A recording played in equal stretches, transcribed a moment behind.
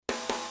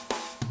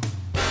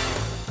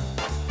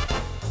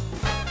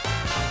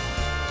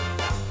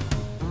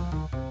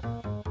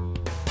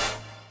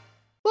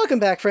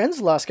Welcome back, friends.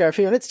 Lost Scarf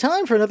here, and it's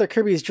time for another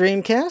Kirby's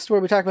Dreamcast,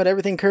 where we talk about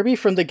everything Kirby,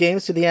 from the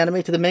games to the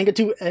anime to the manga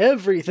to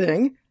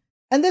everything.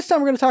 And this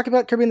time we're going to talk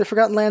about Kirby and the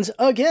Forgotten Lands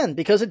again,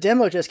 because a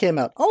demo just came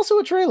out. Also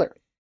a trailer.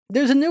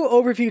 There's a new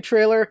overview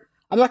trailer.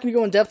 I'm not going to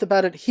go in depth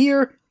about it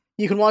here.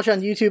 You can watch on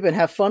YouTube and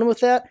have fun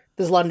with that.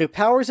 There's a lot of new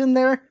powers in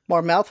there,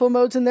 more mouthful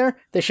modes in there.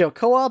 They show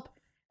co-op,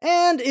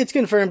 and it's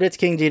confirmed it's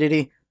King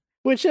Dedede,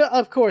 which,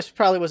 of course,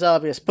 probably was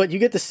obvious, but you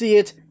get to see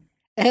it,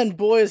 and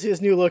boy is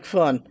his new look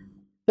fun.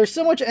 There's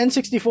so much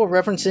N64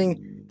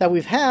 referencing that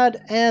we've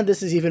had, and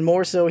this is even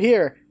more so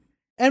here.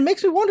 And it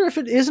makes me wonder if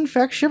it is in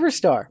fact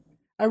Shiverstar.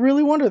 I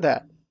really wonder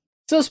that.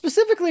 So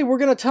specifically, we're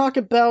going to talk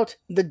about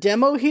the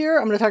demo here.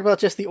 I'm going to talk about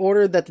just the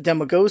order that the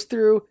demo goes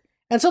through,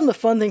 and some of the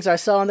fun things I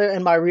saw in there,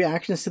 and my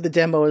reactions to the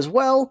demo as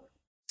well.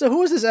 So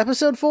who is this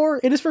episode for?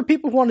 It is for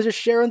people who want to just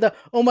share in the,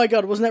 oh my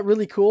god, wasn't that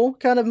really cool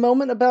kind of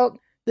moment about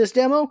this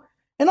demo,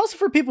 and also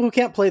for people who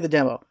can't play the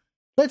demo.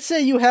 Let's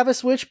say you have a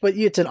Switch, but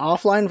it's an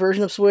offline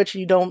version of Switch,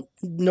 you don't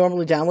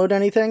normally download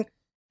anything,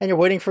 and you're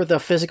waiting for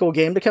the physical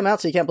game to come out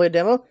so you can't play a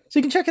demo, so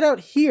you can check it out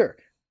here.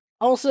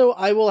 Also,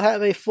 I will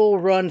have a full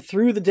run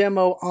through the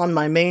demo on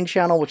my main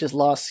channel, which is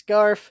Lost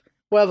Scarf.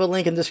 We'll have a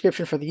link in the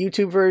description for the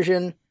YouTube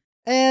version.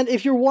 And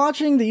if you're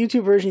watching the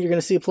YouTube version, you're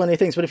going to see plenty of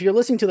things, but if you're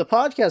listening to the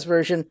podcast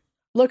version,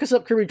 look us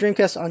up Kirby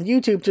Dreamcast on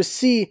YouTube to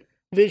see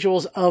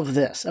visuals of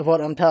this, of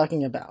what I'm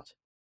talking about.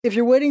 If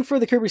you're waiting for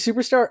the Kirby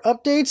Superstar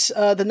updates,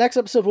 the next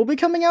episode will be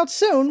coming out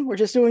soon. We're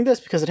just doing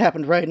this because it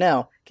happened right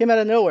now. Came out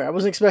of nowhere. I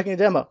wasn't expecting a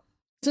demo.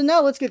 So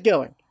now let's get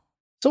going.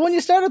 So when you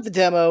start up the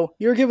demo,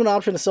 you're given an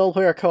option to solo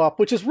player co-op,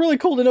 which is really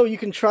cool to know you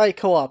can try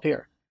co-op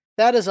here.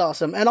 That is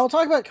awesome. And I'll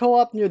talk about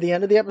co-op near the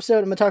end of the episode.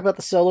 I'm going to talk about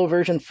the solo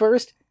version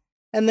first,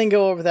 and then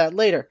go over that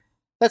later.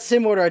 That's the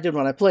same order I did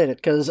when I played it,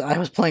 because I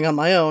was playing on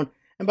my own.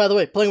 And by the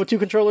way, playing with two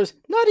controllers,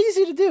 not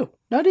easy to do.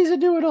 Not easy to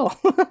do at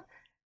all.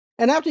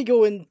 And after you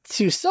go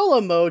into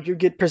solo mode, you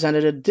get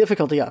presented a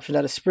difficulty option,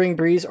 that is Spring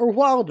Breeze or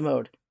Wild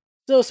mode.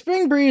 So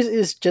Spring Breeze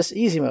is just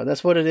easy mode,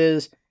 that's what it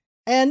is.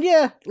 And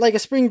yeah, like a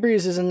Spring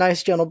Breeze is a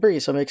nice gentle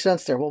breeze, so it makes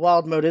sense there. Well,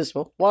 Wild mode is,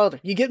 well, wilder.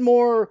 You get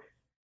more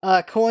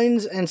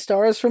coins and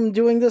stars from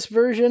doing this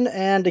version,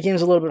 and the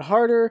game's a little bit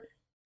harder.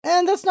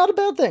 And that's not a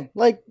bad thing.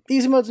 Like,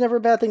 easy mode's never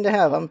a bad thing to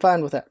have, I'm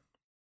fine with that.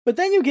 But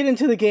then you get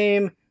into the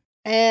game,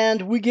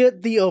 and we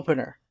get the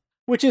opener,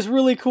 which is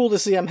really cool to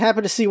see. I'm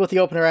happy to see what the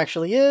opener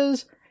actually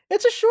is.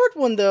 It's a short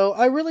one, though.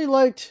 I really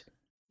liked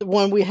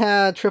when we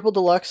had Triple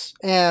Deluxe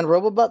and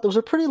Robobot. Those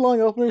were pretty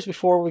long openers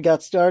before we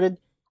got started.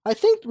 I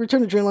think Return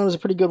to Dreamland was a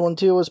pretty good one,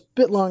 too. It was a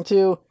bit long,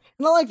 too.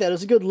 And I like that. It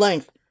was a good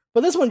length.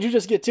 But this one, you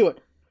just get to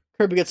it.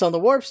 Kirby gets on the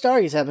Warp Star.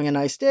 He's having a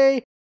nice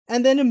day.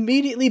 And then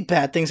immediately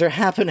bad things are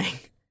happening.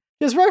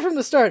 Just right from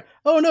the start.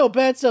 Oh, no,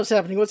 bad stuff's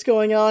happening. What's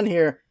going on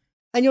here?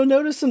 And you'll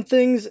notice some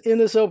things in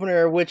this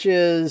opener, which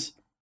is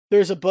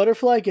there's a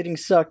butterfly getting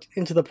sucked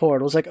into the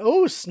portal. It's like,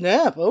 oh,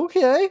 snap.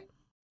 Okay.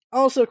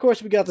 Also, of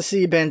course, we got to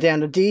see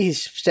Bandana D.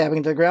 He's stabbing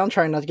into the ground,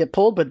 trying not to get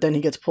pulled, but then he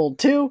gets pulled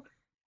too.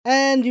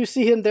 And you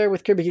see him there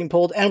with Kirby getting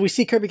pulled, and we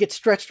see Kirby get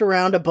stretched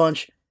around a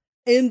bunch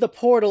in the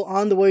portal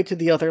on the way to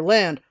the other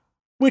land,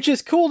 which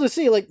is cool to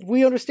see. Like,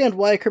 we understand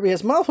why Kirby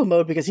has mouthful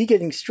mode, because he's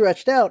getting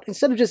stretched out.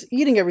 Instead of just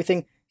eating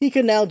everything, he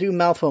can now do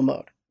mouthful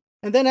mode.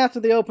 And then after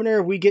the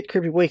opener, we get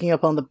Kirby waking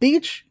up on the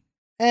beach,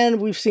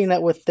 and we've seen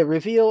that with the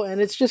reveal, and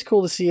it's just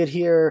cool to see it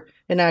here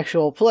in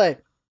actual play.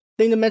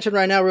 Thing to mention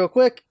right now real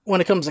quick,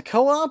 when it comes to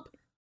co-op,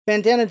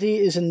 Bandana D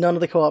is in none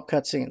of the co-op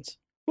cutscenes,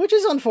 which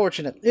is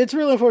unfortunate. It's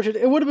really unfortunate.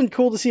 It would have been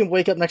cool to see him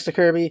wake up next to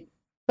Kirby,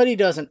 but he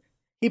doesn't.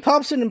 He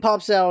pops in and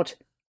pops out,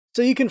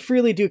 so you can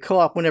freely do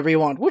co-op whenever you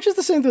want, which is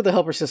the same through the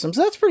helper system,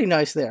 so that's pretty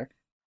nice there.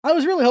 I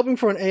was really hoping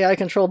for an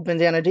AI-controlled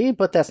Bandana D,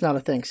 but that's not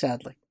a thing,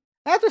 sadly.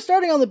 After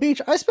starting on the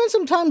beach, I spent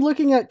some time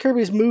looking at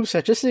Kirby's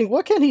moveset, just seeing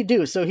what can he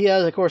do. So he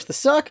has, of course, the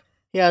suck,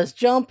 he has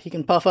jump, he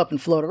can puff up and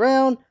float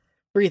around,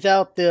 breathe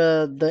out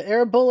the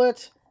air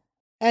bullet,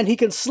 and he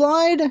can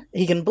slide,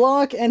 he can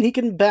block, and he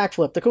can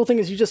backflip. The cool thing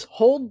is you just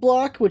hold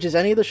block, which is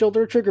any of the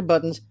shoulder or trigger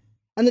buttons,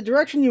 and the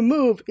direction you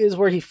move is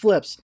where he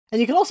flips. And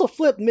you can also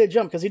flip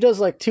mid-jump, because he does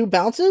like 2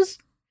 bounces.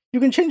 You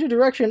can change your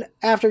direction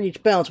after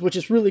each bounce, which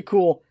is really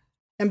cool.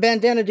 And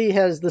Bandana D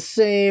has the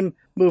same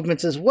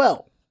movements as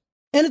well.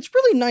 And it's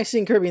really nice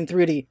seeing Kirby in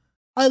 3D.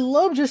 I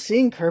love just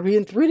seeing Kirby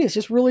in 3D, it's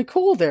just really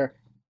cool there.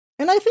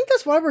 And I think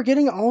that's why we're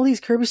getting all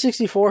these Kirby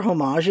 64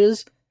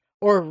 homages,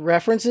 or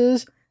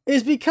references,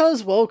 is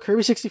because, well,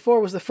 Kirby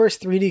 64 was the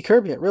first 3D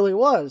Kirby, it really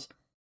was.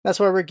 That's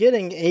why we're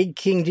getting a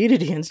King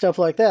Dedede and stuff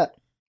like that.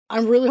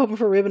 I'm really hoping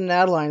for Ribbon and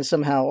Adeline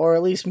somehow, or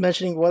at least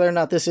mentioning whether or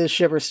not this is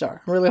Shiverstar.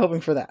 I'm really hoping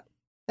for that.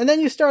 And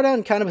then you start out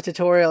in kind of a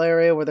tutorial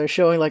area where they're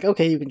showing like,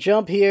 okay, you can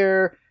jump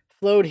here,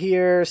 float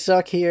here,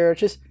 suck here,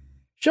 just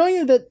showing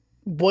you that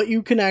what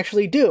you can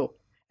actually do.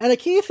 And a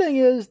key thing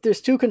is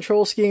there's 2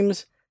 control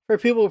schemes for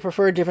people who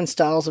prefer different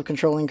styles of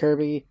controlling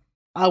Kirby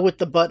with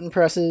the button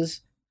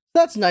presses.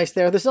 That's nice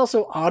there. There's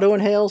also auto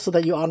inhale so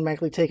that you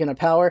automatically take in a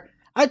power.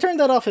 I turned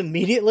that off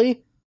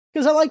immediately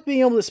because I like being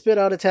able to spit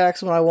out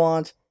attacks when I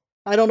want.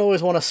 I don't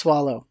always want to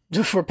swallow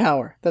for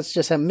power. That's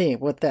just me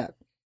with that.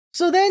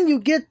 So then you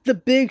get the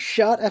big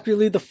shot after you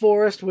leave the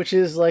forest, which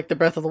is like the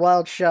Breath of the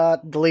Wild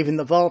shot, the leaving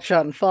the vault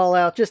shot in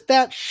Fallout, just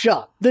that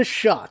shot, the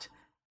shot.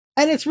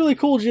 And it's really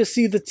cool to just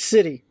see the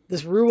city,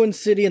 this ruined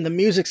city, and the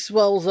music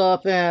swells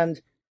up,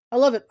 and I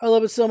love it. I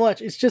love it so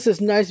much. It's just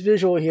this nice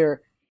visual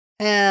here,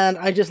 and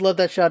I just love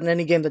that shot in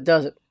any game that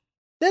does it.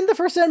 Then the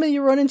first enemy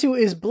you run into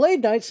is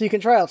Blade Knight, so you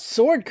can try out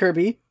Sword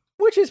Kirby,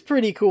 which is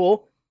pretty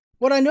cool.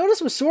 What I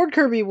noticed with Sword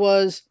Kirby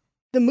was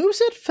the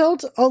moveset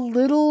felt a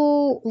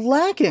little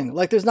lacking.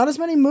 Like, there's not as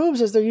many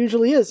moves as there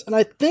usually is, and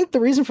I think the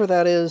reason for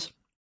that is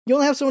you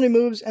only have so many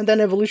moves, and then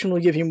Evolution will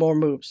give you more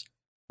moves.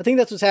 I think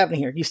that's what's happening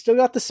here. You still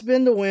got the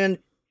spin to win, you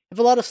have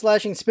a lot of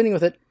slashing and spinning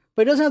with it,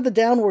 but he doesn't have the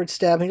downward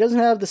stab, and he doesn't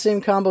have the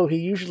same combo he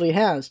usually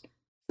has.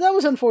 That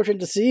was unfortunate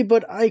to see,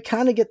 but I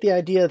kind of get the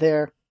idea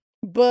there.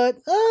 But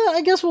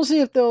I guess we'll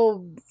see if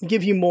they'll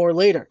give you more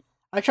later.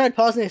 I tried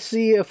pausing to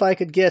see if I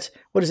could get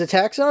what his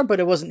attacks are, but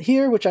it wasn't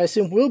here, which I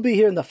assume will be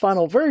here in the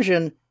final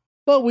version,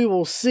 but we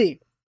will see.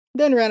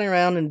 Then ran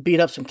around and beat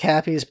up some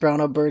Cappies,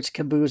 Browno Birds,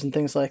 Caboos, and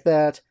things like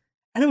that.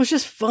 And it was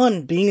just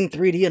fun being in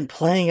 3D and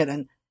playing it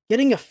and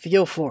getting a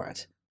feel for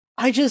it.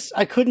 I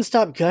couldn't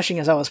stop gushing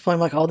as I was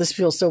playing, like, oh, this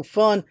feels so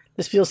fun,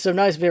 this feels so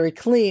nice, very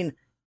clean.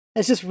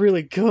 It's just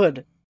really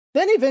good.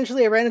 Then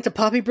eventually I ran into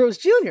Poppy Bros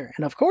Jr.,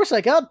 and of course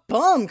I got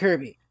Bomb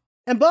Kirby.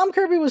 And Bomb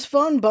Kirby was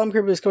fun. Bomb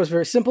Kirby is, of course,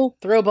 very simple.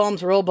 Throw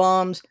bombs, roll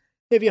bombs.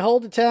 If you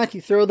hold attack,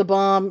 you throw the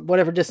bomb,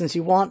 whatever distance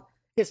you want.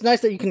 It's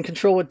nice that you can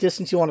control what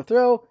distance you want to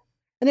throw,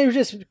 and then you're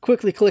just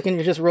quickly clicking,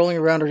 you're just rolling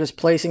around or just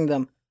placing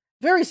them.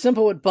 Very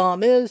simple what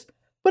Bomb is,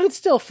 but it's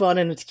still fun,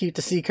 and it's cute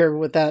to see Kirby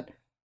with that.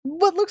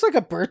 What looks like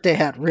a birthday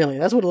hat, really.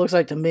 That's what it looks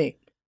like to me.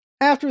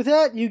 After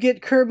that, you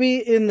get Kirby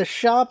in the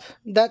shop,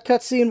 that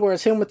cutscene where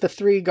it's him with the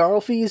 3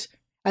 Garlfies,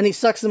 and he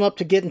sucks them up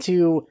to get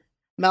into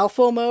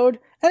Malfo mode,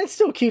 and it's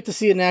still cute to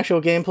see in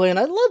actual gameplay, and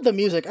I love the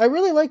music. I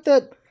really like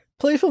that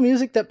playful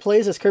music that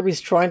plays as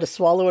Kirby's trying to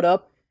swallow it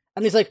up,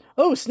 and he's like,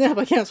 oh snap,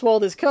 I can't swallow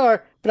this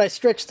car, but I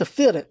stretch to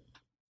fit it.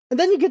 And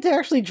then you get to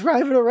actually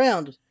drive it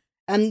around,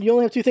 and you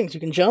only have 2 things. You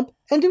can jump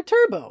and do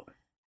turbo.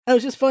 And it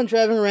was just fun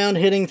driving around,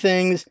 hitting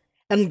things,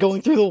 and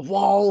going through the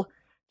wall.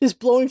 Just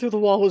blowing through the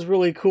wall was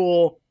really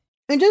cool,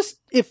 and just,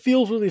 it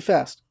feels really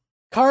fast.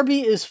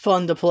 Kirby is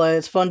fun to play.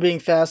 It's fun being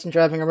fast and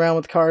driving around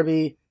with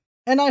Kirby.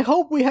 And I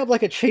hope we have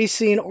like a chase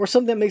scene or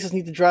something that makes us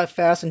need to drive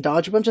fast and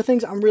dodge a bunch of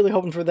things. I'm really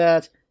hoping for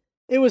that.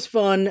 It was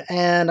fun,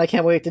 and I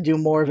can't wait to do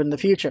more of it in the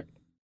future.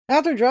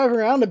 After driving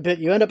around a bit,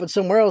 you end up at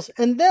somewhere else,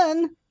 and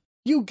then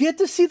you get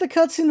to see the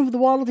cutscene of the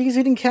Waddle Dees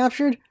getting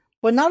captured,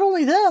 but not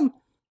only them,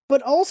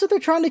 but also they're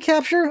trying to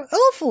capture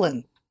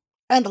Elfilin.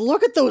 And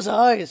look at those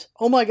eyes!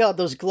 Oh my god,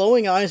 those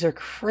glowing eyes are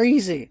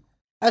crazy.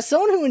 As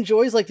someone who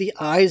enjoys like the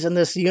eyes in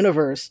this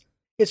universe,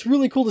 it's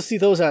really cool to see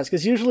those eyes,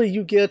 because usually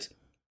you get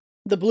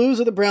the blues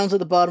or the browns at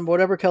the bottom,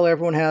 whatever color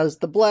everyone has,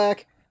 the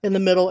black in the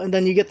middle, and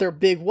then you get their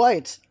big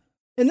whites.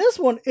 In this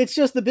one, it's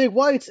just the big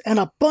whites and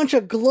a bunch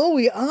of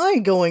glowy eye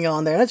going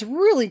on there. That's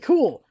really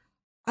cool.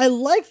 I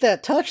like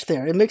that touch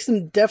there. It makes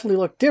them definitely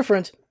look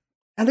different,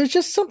 and there's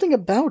just something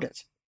about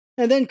it.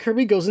 And then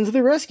Kirby goes into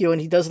the rescue,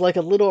 and he does like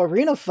a little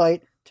arena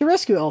fight to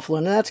rescue Elfilin,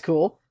 and that's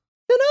cool.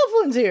 Then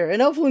Elfilin's here,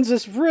 and Elfilin's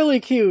just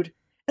really cute,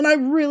 and I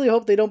really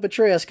hope they don't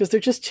betray us, because they're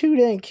just too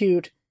dang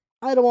cute.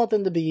 I don't want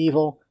them to be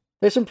evil.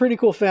 There's some pretty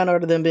cool fan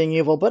art of them being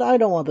evil, but I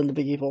don't want them to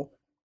be evil.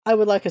 I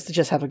would like us to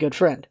just have a good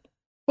friend.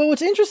 But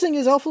what's interesting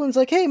is Elfilin's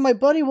like, hey, my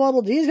buddy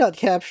Waddle Dees got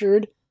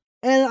captured,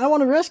 and I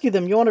want to rescue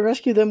them. You want to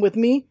rescue them with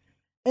me?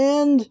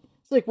 And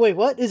it's like, wait,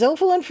 what? Is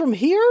Elfilin from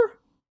here?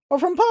 Or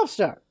from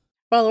Popstar?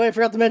 By the way, I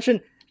forgot to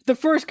mention, the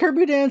first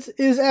Kirby dance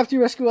is after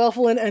you rescue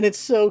Elfilin, and it's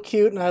so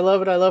cute, and I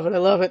love it, I love it, I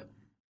love it.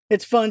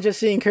 It's fun just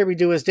seeing Kirby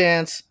do his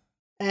dance,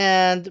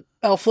 and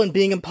Elfilin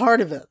being a part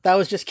of it. That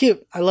was just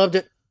cute. I loved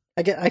it.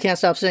 I can't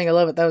stop saying I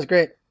love it. That was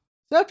great.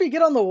 So after you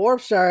get on the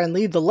Warp Star and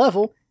leave the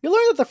level, you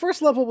learn that the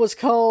first level was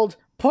called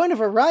Point of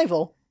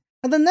Arrival,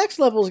 and the next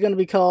level is going to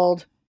be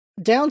called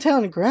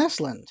Downtown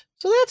Grassland.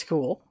 So that's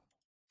cool.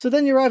 So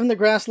then you arrive in the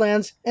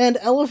Grasslands, and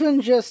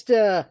Elephant just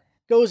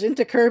goes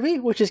into Kirby,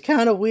 which is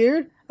kind of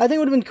weird. I think it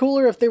would have been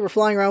cooler if they were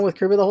flying around with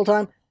Kirby the whole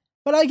time,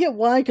 but I get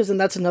why, because then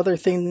that's another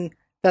thing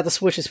that the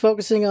Switch is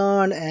focusing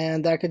on,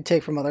 and that could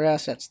take from other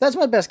assets. That's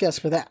my best guess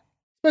for that.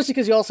 Especially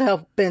because you also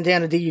have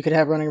Bandana D you could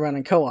have running around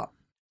in co-op.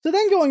 So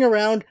then going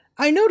around,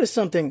 I noticed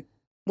something.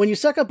 When you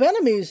suck up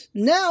enemies,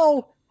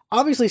 now,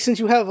 obviously since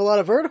you have a lot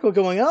of vertical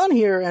going on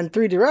here and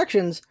 3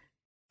 directions,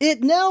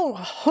 it now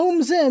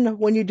homes in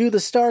when you do the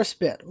star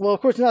spit. Well,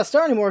 of course, it's not a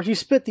star anymore. You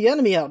spit the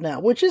enemy out now,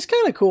 which is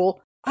kind of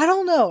cool. I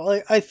don't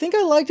know. I think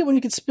I liked it when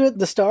you could spit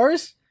the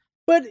stars,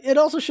 but it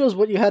also shows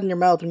what you had in your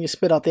mouth when you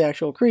spit out the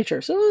actual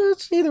creature. So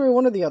it's either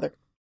one or the other.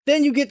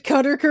 Then you get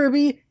Cutter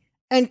Kirby,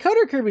 and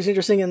Cutter Kirby's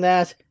interesting in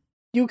that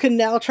you can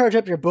now charge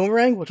up your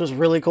boomerang, which was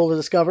really cool to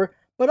discover,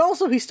 but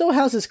also he still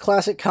has his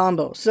classic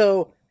combo.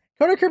 So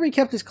Cutter Kirby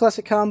kept his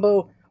classic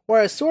combo,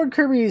 whereas Sword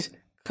Kirby's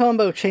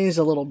combo changed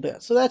a little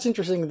bit. So that's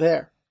interesting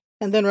there.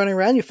 And then running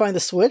around, you find the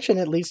switch, and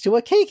it leads to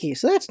a Keiki,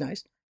 so that's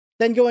nice.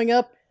 Then going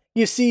up,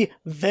 you see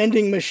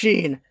Vending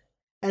Machine.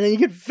 And then you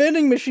get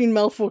vending machine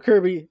mouthful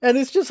Kirby, and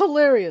it's just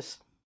hilarious.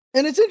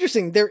 And it's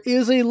interesting, there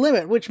is a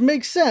limit, which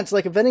makes sense.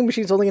 Like, a vending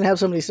machine's only going to have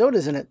so many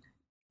sodas in it.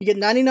 You get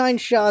 99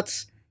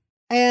 shots,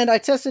 and I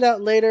tested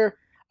out later.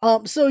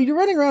 So you're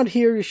running around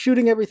here, you're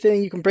shooting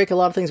everything, you can break a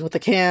lot of things with the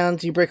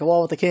cans, you break a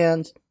wall with the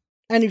cans.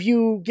 And if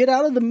you get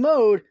out of the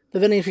mode, the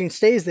vending machine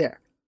stays there.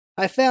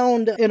 I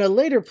found in a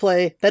later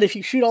play that if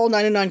you shoot all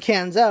 99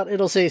 cans out,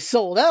 it'll say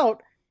sold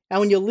out, and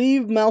when you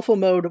leave mouthful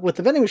mode with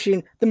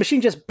the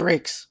machine just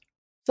breaks.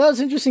 So that was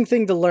an interesting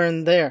thing to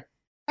learn there.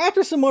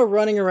 After some more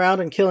running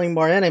around and killing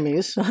more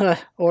enemies,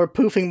 or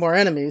poofing more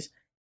enemies,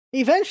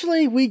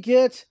 eventually we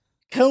get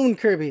Cone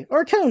Kirby,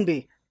 or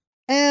Coneby.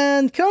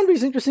 And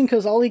Coneby's interesting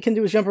because all he can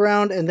do is jump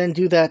around and then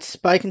do that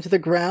spike into the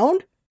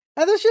ground.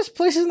 And there's just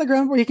places in the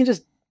ground where he can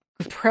just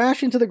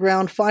crash into the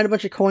ground, find a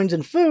bunch of coins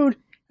and food,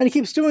 and he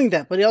keeps doing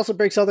that. But he also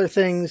breaks other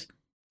things,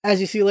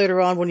 as you see later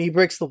on when he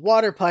breaks the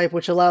water pipe,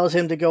 which allows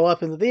him to go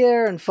up into the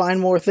air and find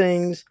more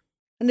things.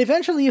 And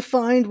eventually you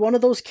find one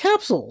of those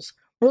capsules,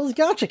 or those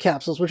gacha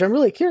capsules, which I'm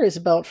really curious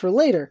about for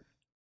later.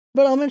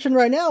 But I'll mention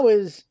right now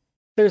is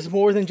there's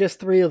more than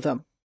just 3 of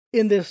them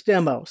in this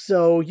demo.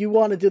 So you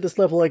want to do this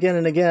level again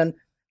and again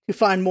to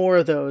find more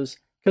of those,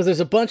 because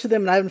there's a bunch of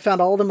them, and I haven't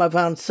found all of them. I've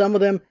found some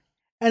of them,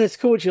 and it's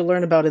cool what you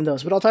learn about in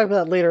those, but I'll talk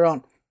about that later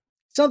on.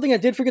 Something I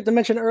did forget to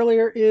mention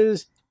earlier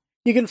is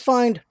you can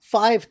find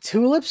 5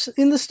 tulips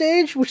in the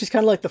stage, which is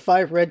kind of like the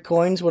 5 red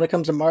coins when it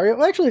comes to Mario.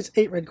 Well, actually, it's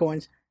 8 red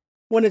coins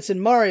when it's in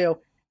Mario,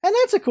 and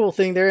that's a cool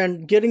thing there,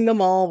 and getting them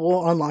all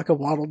will unlock a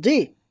Waddle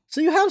Dee.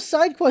 So you have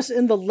side quests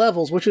in the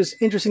levels, which is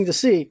interesting to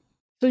see.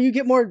 So you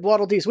get more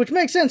Waddle Dees, which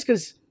makes sense,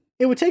 because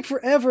it would take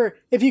forever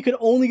if you could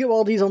only get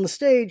Waddle Dees on the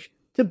stage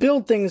to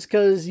build things,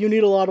 because you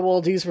need a lot of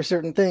Waddle Dees for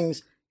certain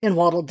things in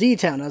Waddle Dee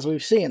Town, as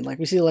we've seen. Like,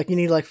 we see, like, you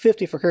need, like,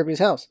 50 for Kirby's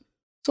house.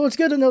 So it's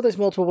good to know there's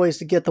multiple ways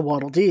to get the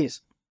Waddle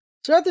Dees.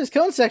 So at this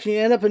cone section, you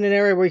end up in an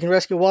area where you can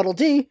rescue Waddle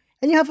Dee,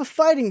 and you have a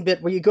fighting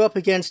bit where you go up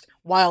against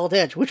Wild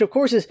Edge, which of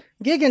course is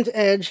Gigant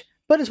Edge,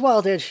 but it's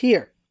Wild Edge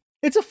here.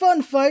 It's a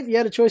fun fight. You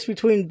had a choice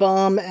between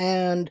Bomb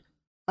and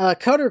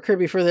Cutter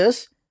Kirby for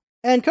this.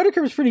 And Cutter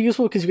Kirby's pretty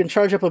useful because you can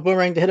charge up a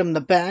boomerang to hit him in the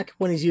back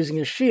when he's using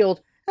his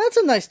shield. That's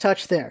a nice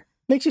touch there.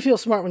 Makes you feel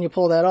smart when you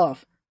pull that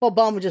off. While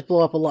Bomb would just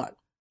blow up a lot.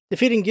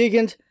 Defeating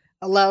Gigant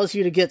allows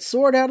you to get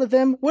Sword out of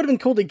them. Would have been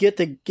cool to get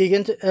the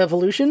Gigant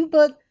evolution,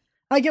 but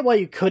I get why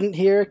you couldn't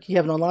here. You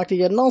haven't unlocked it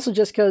yet, and also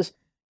just because,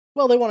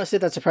 well, they want to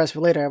save that surprise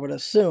for later, I would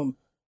assume.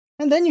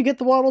 And then you get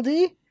the Waddle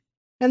Dee,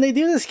 and they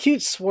do this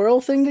cute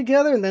swirl thing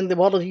together, and then the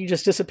Waddle Dee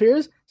just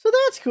disappears. So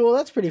that's cool,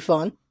 that's pretty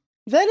fun.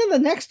 Then in the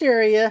next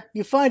area,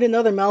 you find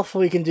another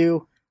mouthful you can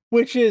do,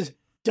 which is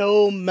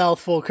Dome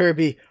Mouthful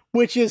Kirby,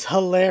 which is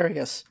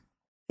hilarious.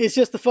 It's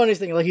just the funniest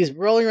thing, like he's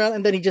rolling around,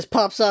 and then he just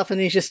pops off, and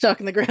he's just stuck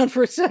in the ground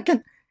for a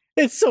second.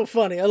 It's so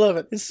funny, I love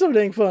it. It's so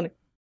dang funny.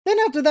 Then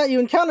after that, you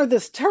encounter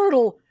this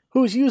turtle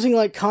who's using,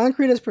 like,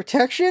 concrete as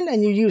protection,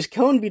 and you use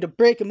Coneby to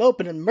break him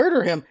open and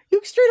murder him. You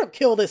can straight up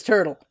kill this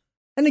turtle.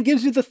 And it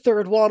gives you the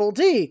 3rd Waddle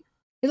Dee.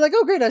 You're like,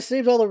 oh great, I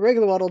saved all the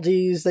regular Waddle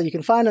Dees that you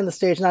can find on the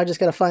stage, now I just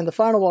gotta find the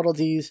final Waddle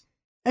Dees.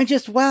 And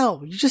just,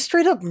 wow, you just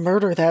straight up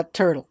murder that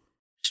turtle.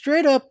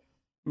 Straight up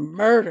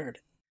murdered.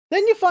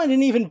 Then you find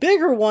an even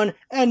bigger one,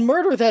 and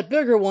murder that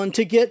bigger one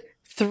to get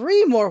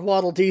 3 more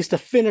Waddle Dees to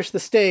finish the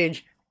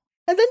stage.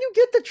 And then you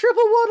get the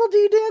triple Waddle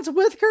Dee dance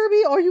with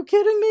Kirby? Are you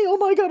kidding me? Oh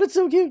my god, it's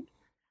so cute.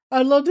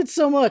 I loved it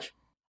so much.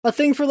 A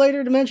thing for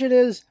later to mention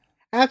is,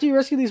 after you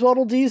rescue these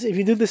Waddle Dees, if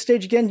you do this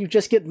stage again, you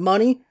just get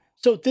money.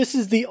 So this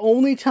is the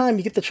only time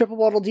you get the triple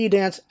Waddle Dee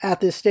dance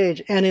at this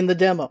stage, and in the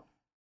demo.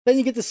 Then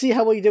you get to see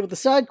how well you did with the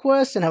side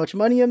quests, and how much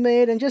money you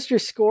made, and just your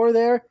score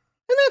there.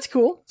 And that's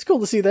cool. It's cool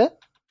to see that.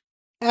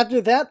 After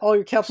that, all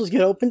your capsules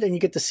get opened, and you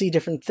get to see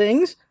different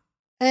things.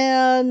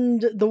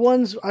 And the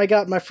ones I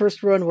got my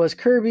first run was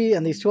Kirby,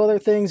 and these 2 other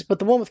things, but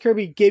the one with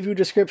Kirby gave you a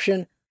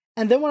description.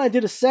 And then when I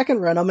did a second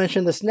run, I'll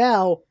mention this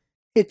now,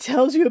 it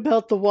tells you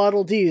about the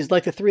Waddle Dees,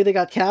 like the 3 that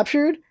got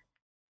captured.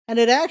 And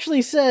it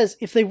actually says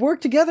if they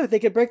work together, they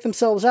could break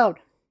themselves out.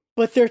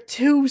 But they're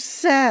too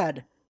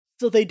sad,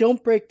 so they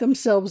don't break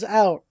themselves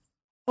out.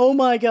 Oh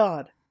my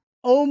god.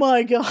 Oh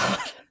my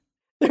god.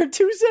 They're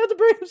too sad to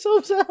break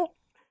themselves out.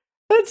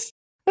 That's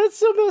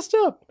so messed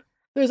up.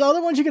 There's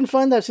other ones you can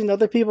find that I've seen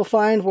other people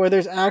find where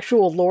there's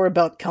actual lore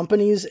about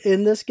companies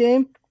in this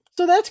game.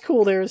 So that's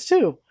cool there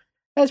too.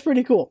 That's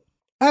pretty cool.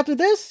 After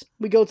this,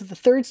 we go to the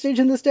 3rd stage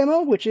in this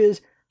demo, which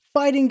is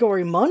fighting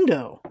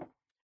Gorimundo,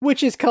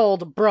 which is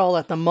called Brawl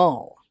at the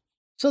Mall.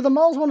 So the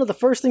mall is one of the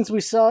first things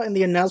we saw in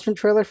the announcement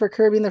trailer for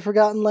Kirby in the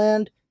Forgotten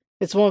Land.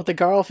 It's one with the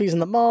Garlfies in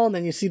the mall, and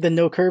then you see the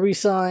No Kirby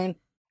sign.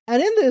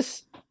 And in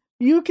this,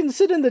 you can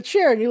sit in the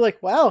chair, and you're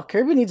like, wow,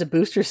 Kirby needs a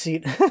booster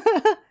seat.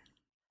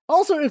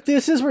 Also, if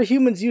this is where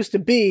humans used to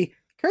be,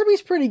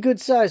 Kirby's pretty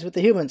good size with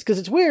the humans, because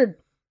it's weird.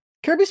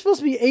 Kirby's supposed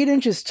to be 8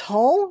 inches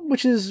tall,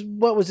 which is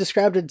what was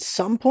described at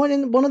some point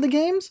in one of the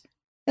games.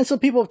 And so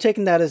people have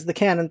taken that as the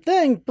canon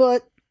thing,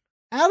 but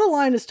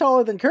Adeline is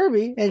taller than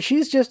Kirby, and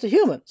she's just a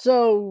human.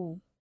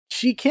 So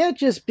she can't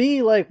just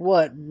be, like,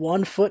 what,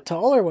 1 foot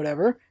tall or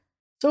whatever.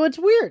 So it's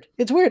weird.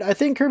 It's weird. I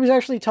think Kirby's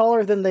actually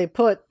taller than they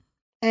put.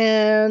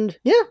 And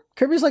yeah,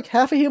 Kirby's like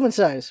half a human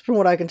size, from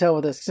what I can tell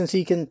with this, since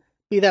he can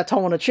be that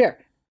tall in a chair.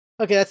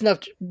 Okay, that's enough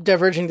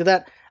diverging to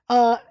that.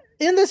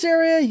 In this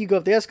area, you go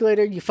up the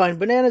escalator, you find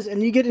bananas,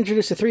 and you get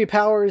introduced to 3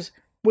 powers,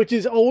 which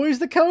is always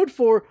the code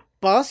for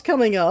boss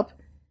coming up.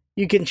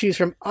 You can choose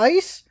from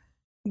Ice,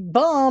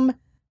 Bomb,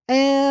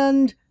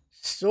 and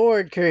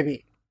Sword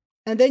Kirby.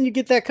 And then you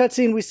get that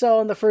cutscene we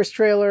saw in the first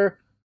trailer,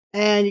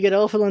 and you get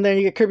Elfil in there,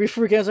 and you get Kirby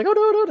freaking out, it's like,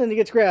 oh no, and he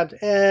gets grabbed.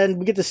 And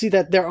we get to see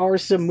that there are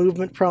some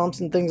movement prompts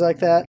and things like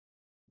that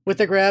with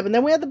the grab, and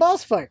then we had the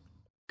boss fight.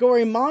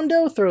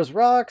 Gorimondo throws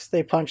rocks,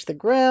 they punch the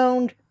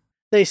ground,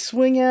 they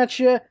swing at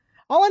you.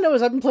 All I know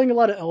is I've been playing a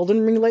lot of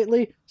Elden Ring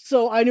lately,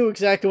 so I knew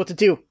exactly what to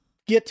do.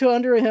 Get to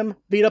under him,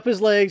 beat up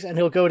his legs, and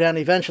he'll go down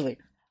eventually.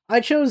 I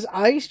chose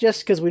Ice just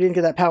because we didn't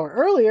get that power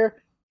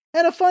earlier,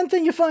 and a fun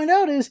thing you find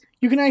out is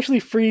you can actually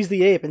freeze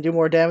the ape and do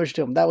more damage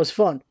to him. That was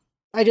fun.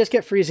 I just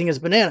kept freezing his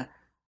banana.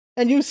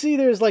 And you see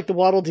there's like the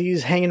Waddle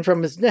Dees hanging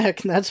from his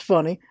neck, and that's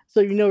funny,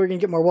 so you know we're going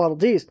to get more Waddle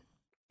Dees.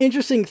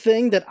 Interesting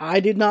thing that I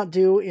did not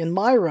do in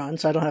my run,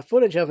 so I don't have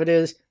footage of it,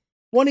 is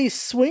when he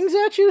swings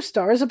at you,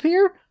 stars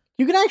appear.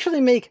 You can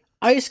actually make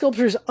ice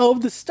sculptures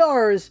of the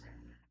stars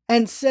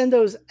and send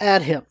those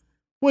at him,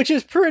 which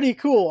is pretty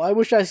cool. I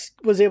wish I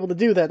was able to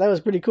do that. That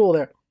was pretty cool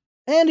there.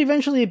 And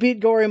eventually you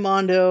beat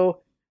Gorimondo,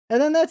 and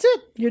then that's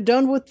it. You're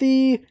done with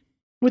the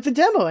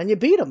demo, and you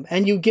beat him.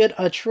 And you get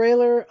a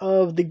trailer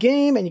of the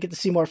game, and you get to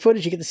see more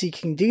footage. You get to see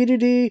King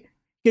Dedede. You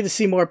get to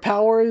see more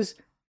powers,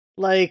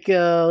 like,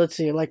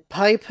 like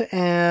Pipe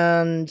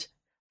and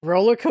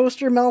Roller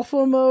Coaster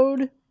Malfo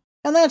mode.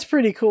 And that's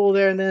pretty cool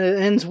there. And then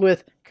it ends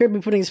with Kirby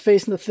putting his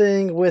face in the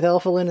thing with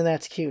Elfilin, and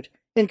that's cute.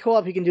 In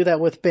co-op, you can do that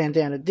with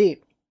Bandana D.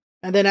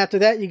 And then after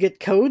that, you get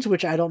codes,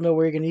 which I don't know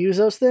where you're going to use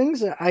those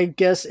things. I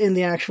guess in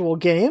the actual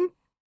game.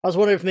 I was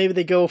wondering if maybe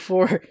they go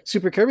for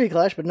Super Kirby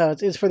Clash, but no,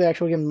 it's for the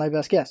actual game, my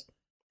best guess.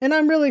 And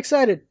I'm really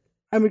excited.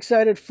 I'm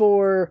excited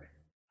for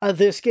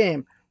this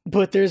game.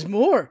 But there's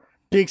more.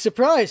 Big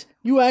surprise.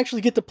 You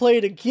actually get to play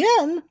it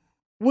again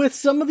with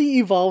some of the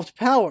evolved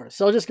powers.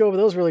 So I'll just go over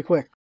those really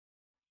quick.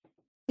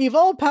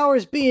 Evolved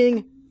powers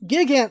being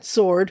Gigant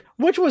Sword,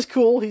 which was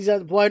cool. He's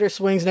got wider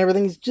swings and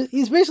everything.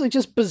 He's basically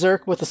just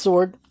Berserk with a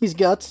sword. He's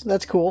guts.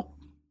 That's cool.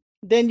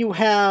 Then you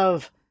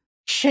have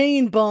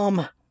Chain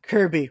Bomb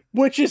Kirby,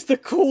 which is the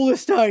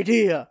coolest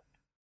idea.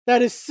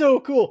 That is so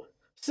cool.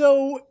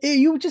 So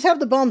you just have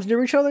the bombs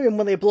near each other, and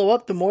when they blow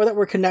up, the more that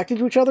we're connected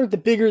to each other, the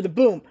bigger the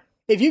boom.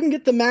 If you can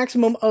get the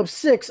maximum of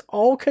 6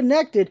 all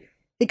connected,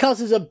 it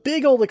causes a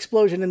big old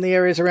explosion in the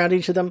areas around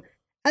each of them,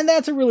 and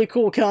that's a really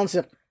cool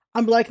concept.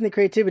 I'm liking the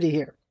creativity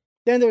here.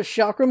 Then there's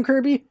Chakram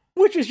Kirby,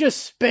 which is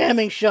just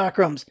spamming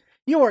Chakrams.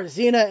 You are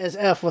Xena as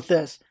F with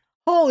this.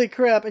 Holy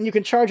crap, and you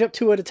can charge up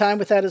 2 at a time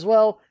with that as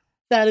well.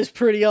 That is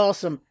pretty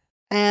awesome.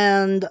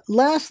 And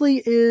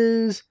lastly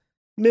is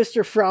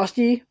Mr.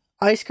 Frosty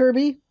Ice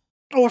Kirby.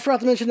 Oh, I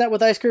forgot to mention that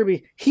with Ice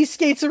Kirby. He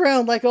skates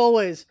around like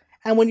always.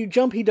 And when you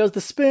jump, he does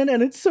the spin,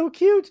 and it's so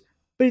cute.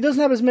 But he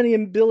doesn't have as many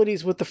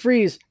abilities with the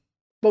freeze.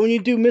 But when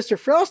you do Mr.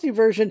 Frosty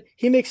version,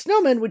 he makes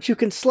snowmen, which you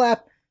can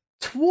slap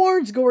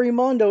towards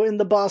Gorimondo in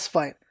the boss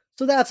fight.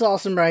 So that's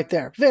awesome right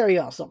there. Very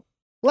awesome.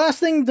 Last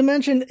thing to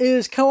mention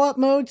is co-op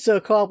mode. So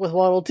co-op with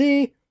Waddle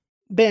Dee.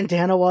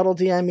 Bandana Waddle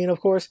Dee, I mean, of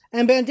course.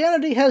 And Bandana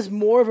Dee has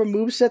more of a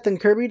moveset than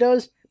Kirby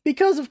does.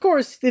 Because, of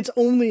course, it's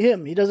only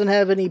him. He doesn't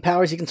have any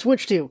powers he can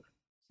switch to.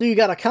 So you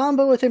got a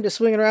combo with him to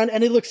swing around,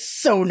 and it looks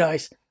so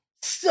nice.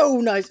 So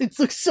nice. It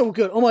looks so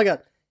good. Oh my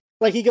god.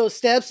 Like he goes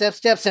stab, stab,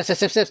 stab, stab, stab,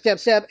 stab, stab, stab,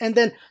 stab, and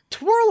then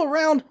twirl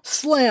around,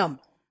 slam.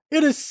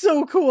 It is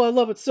so cool. I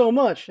love it so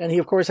much. And he,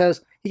 of course,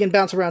 he can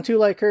bounce around too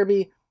like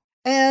Kirby.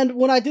 And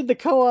when I did the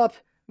co-op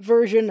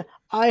version,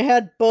 I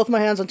had both my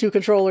hands on 2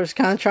 controllers,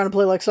 kind of trying to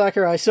play like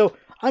Sakurai. So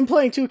I'm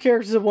playing 2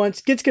 characters at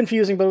once. Gets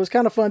confusing, but it was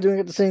kind of fun doing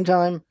it at the same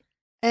time.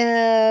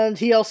 And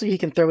he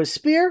can throw his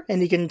spear,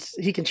 and he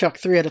can chuck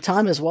 3 at a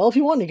time as well if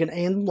you want. He can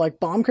aim like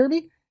Bomb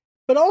Kirby.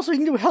 But also he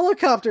can do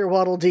Helicopter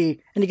Waddle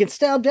Dee, and he can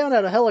stab down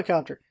at a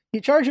helicopter.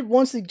 You charge it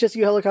once to just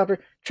do helicopter,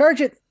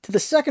 charge it to the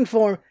second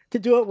form to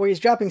do it where he's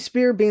dropping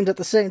spear beams at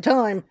the same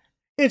time.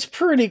 It's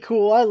pretty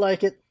cool. I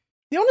like it.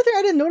 The only thing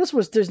I didn't notice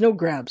was there's no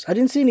grabs. I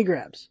didn't see any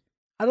grabs.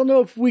 I don't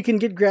know if we can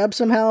get grabs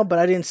somehow, but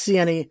I didn't see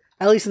any,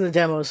 at least in the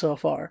demo so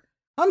far.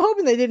 I'm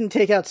hoping they didn't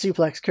take out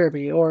Suplex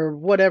Kirby or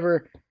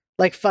whatever,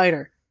 like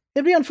Fighter.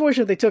 It'd be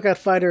unfortunate if they took out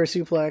Fighter or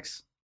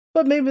Suplex.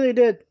 But maybe they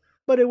did.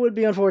 But it would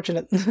be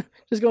unfortunate.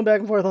 Just going back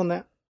and forth on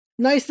that.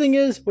 Nice thing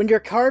is, when you're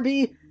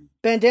Kirby,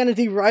 Bandana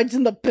Dee rides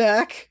in the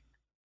back.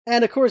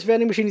 And of course,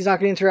 Vending Machine he's not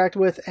going to interact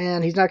with,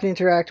 and he's not going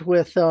to interact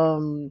with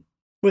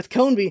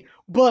Conby.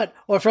 But,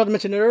 or I forgot to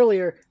mention it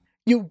earlier,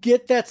 you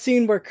get that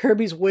scene where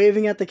Kirby's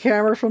waving at the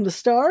camera from the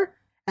star,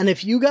 and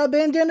if you got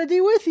Bandana Dee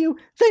with you,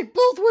 they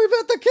both wave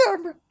at the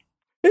camera.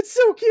 It's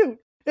so cute.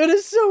 It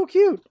is so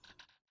cute.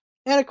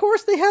 And of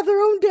course, they have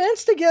their own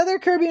dance together,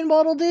 Kirby and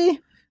Waddle Dee.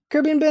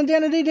 Kirby and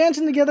Bandana Dee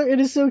dancing together. It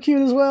is so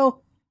cute as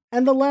well.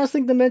 And the last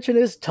thing to mention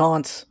is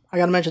taunts. I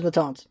gotta mention the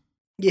taunts.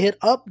 You hit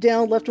up,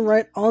 down, left, and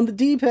right on the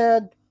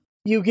D-pad.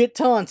 you get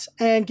taunts.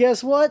 And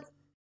guess what?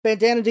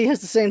 Bandana D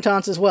has the same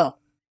taunts as well.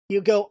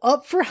 You go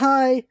up for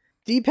high,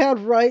 D-pad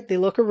right, they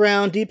look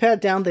around, D-pad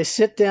down, they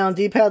sit down,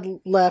 D-pad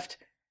left,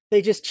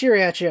 they just cheer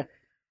at you.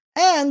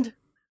 And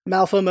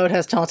Malfo mode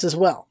has taunts as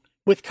well.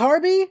 With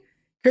Kirby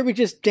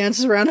just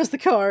dances around as the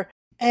car,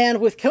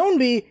 and with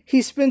Coneby,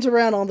 he spins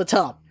around on the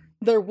top.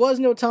 There was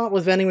no taunt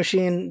with Vending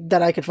Machine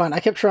that I could find. I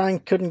kept trying,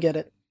 couldn't get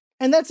it.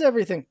 And that's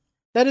everything.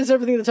 That is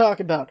everything to talk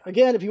about.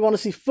 Again, if you want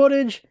to see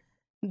footage,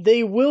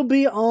 they will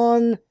be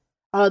on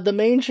the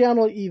main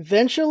channel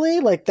eventually.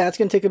 Like, that's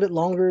going to take a bit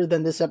longer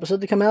than this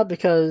episode to come out,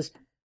 because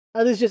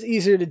it's just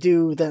easier to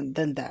do than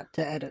that,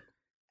 to edit.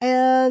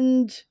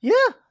 And yeah,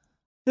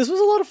 this was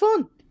a lot of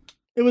fun.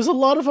 It was a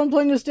lot of fun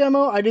playing this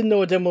demo. I didn't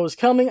know a demo was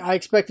coming. I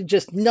expected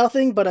just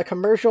nothing but a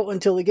commercial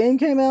until the game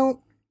came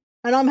out.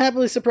 And I'm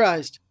happily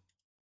surprised.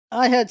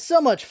 I had so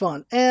much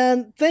fun.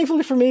 And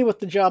thankfully for me, with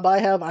the job I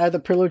have the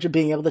privilege of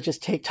being able to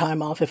just take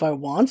time off if I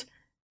want.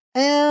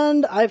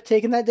 And I've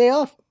taken that day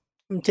off.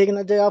 I'm taking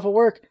that day off of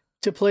work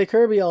to play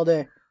Kirby all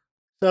day.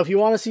 So if you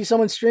want to see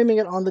someone streaming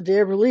it on the day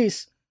of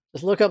release,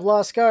 just look up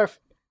Lost Scarf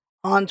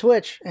on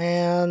Twitch,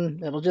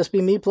 and it'll just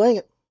be me playing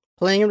it.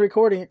 Playing and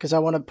recording it, because I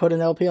want to put an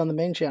LP on the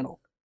main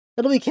channel.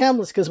 It'll be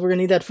camless, because we're going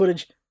to need that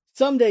footage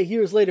someday,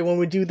 years later, when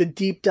we do the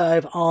deep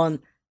dive on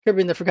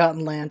Kirby and the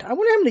Forgotten Land. I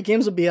wonder how many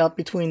games will be out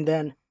between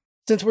then.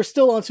 Since we're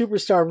still on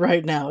Superstar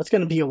right now, it's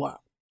going to be a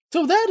while.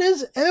 So that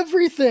is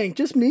everything.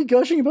 Just me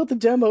gushing about the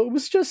demo. It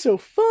was just so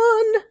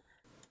fun.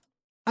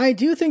 I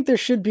do think there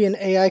should be an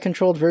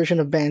AI-controlled version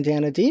of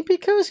Bandana D,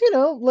 because,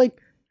 like,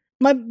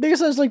 my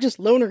biggest thing is, like, just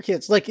loner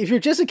kids. Like, if you're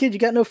just a kid, you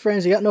got no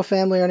friends, you got no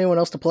family or anyone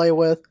else to play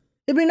with,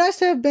 it'd be nice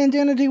to have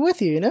Bandana D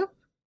with you,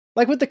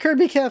 Like with the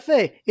Kirby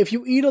Cafe. If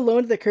you eat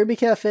alone at the Kirby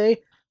Cafe,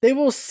 they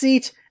will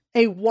seat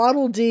a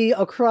Waddle Dee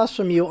across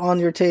from you on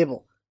your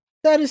table.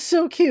 That is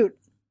so cute.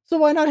 So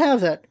why not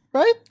have that,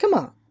 right? Come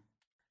on.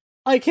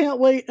 I can't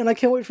wait, and I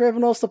can't wait for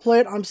everyone else to play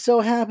it. I'm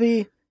so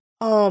happy.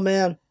 Oh,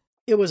 man.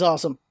 It was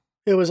awesome.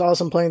 It was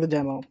awesome playing the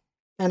demo.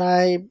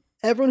 And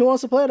everyone who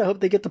wants to play it, I hope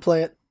they get to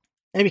play it.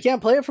 And if you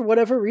can't play it for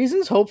whatever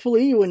reasons,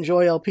 hopefully you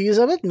enjoy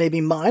LPs of it,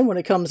 maybe mine when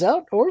it comes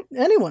out, or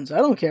anyone's, I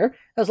don't care.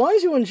 As long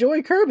as you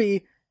enjoy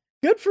Kirby,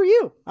 good for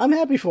you. I'm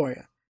happy for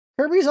you.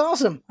 Kirby's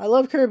awesome. I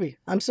love Kirby.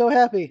 I'm so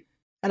happy.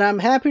 And I'm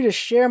happy to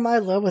share my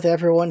love with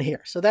everyone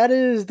here. So that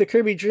is the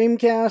Kirby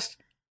Dreamcast.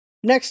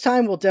 Next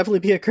time will definitely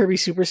be a Kirby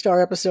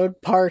Superstar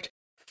episode, part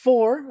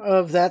 4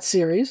 of that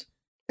series.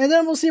 And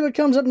then we'll see what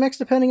comes up next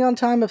depending on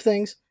time of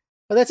things.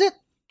 But that's it.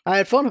 I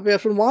had fun. Hope you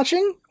had fun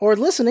watching or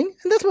listening.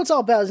 And that's what it's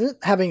all about, isn't it?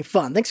 Having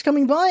fun. Thanks for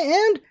coming by,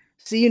 and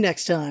see you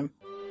next time.